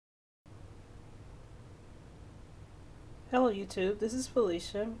Hello YouTube, this is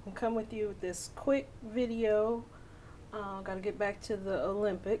Felicia. I'm coming with you with this quick video. Got to get back to the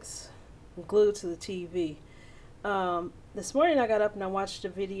Olympics. I'm glued to the TV. This morning I got up and I watched a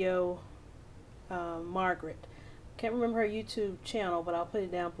video, Margaret. Can't remember her YouTube channel, but I'll put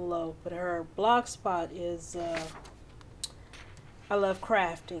it down below. But her blog spot is I Love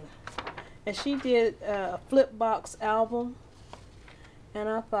Crafting. And she did a flip box album. And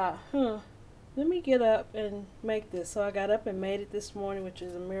I thought, let me get up and make this. So I got up and made it this morning, which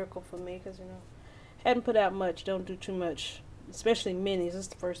is a miracle for me because, hadn't put out much, don't do too much, especially minis. This is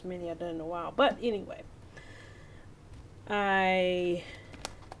the first mini I've done in a while. But anyway,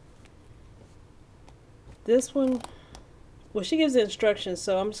 this one, well, she gives the instructions,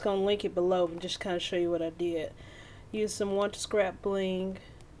 so I'm just going to link it below and just kind of show you what I did. Use some Want to Scrap bling.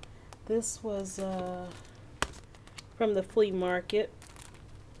 This was from the flea market.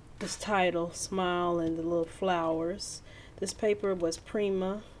 This title, Smile, and the little flowers. This paper was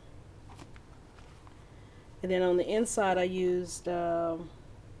Prima. And then on the inside I used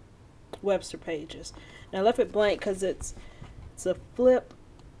Webster pages. And I left it blank because it's a flip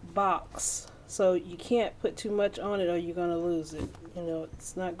box. So you can't put too much on it or you're going to lose it.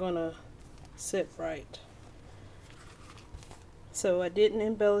 It's not going to sit right. So I didn't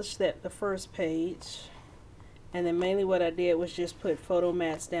embellish the first page. And then mainly what I did was just put photo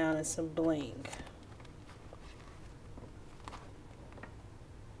mats down and some bling.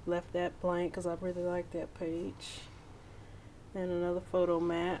 Left that blank because I really like that page. And another photo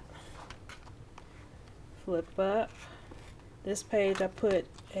mat. Flip up. This page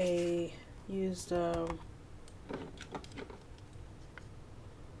I used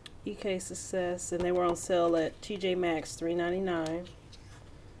EK Success, and they were on sale at TJ Maxx, $3.99.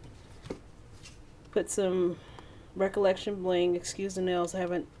 Put some Recollection bling. Excuse the nails, I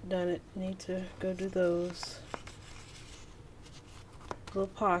haven't done it. Need to go do those. Little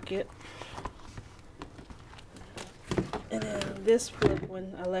pocket. And then this flip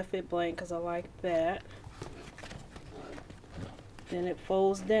one, I left it blank because I like that. Then it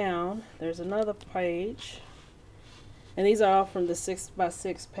folds down. There's another page. And these are all from the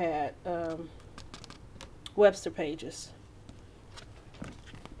 6x6 pad Webster pages.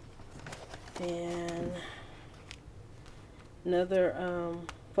 And another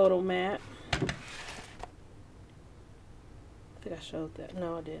photo mat. I think I showed that.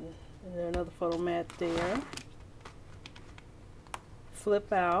 No, I didn't. And then another photo mat there.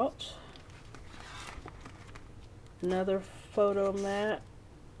 Flip out. Another photo mat.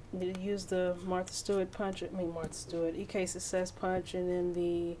 You use the Martha Stewart EK Success punch, and then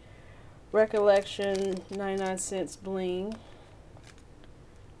the Recollection 99 cents bling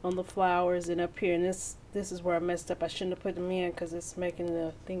on the flowers. And up here, and this is where I messed up. I shouldn't have put them in because it's making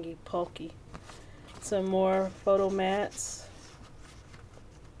the thingy pulky. Some more photo mats.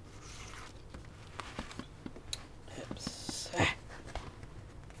 Oops.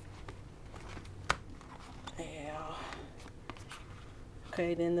 Yeah.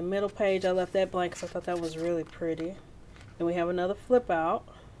 Okay, then the middle page I left that blank because I thought that was really pretty. Then we have another flip out.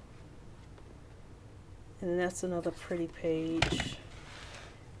 And then that's another pretty page.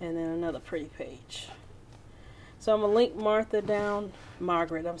 And then another pretty page. So I'm going to link Margaret down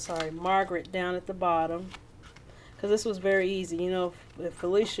at the bottom. Because this was very easy. If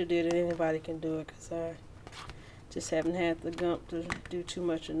Felicia did it, anybody can do it. Because I just haven't had the gump to do too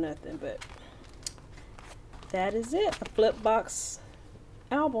much of nothing. But that is it. A flip box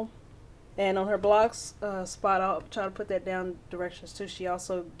album. And on her blog spot, I'll try to put that down directions too. She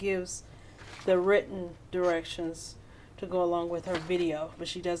also gives the written directions to go along with her video, but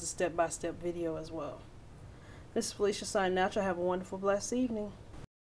she does a step-by-step video as well. This is Felicia signing out. Y'all have a wonderful, blessed evening.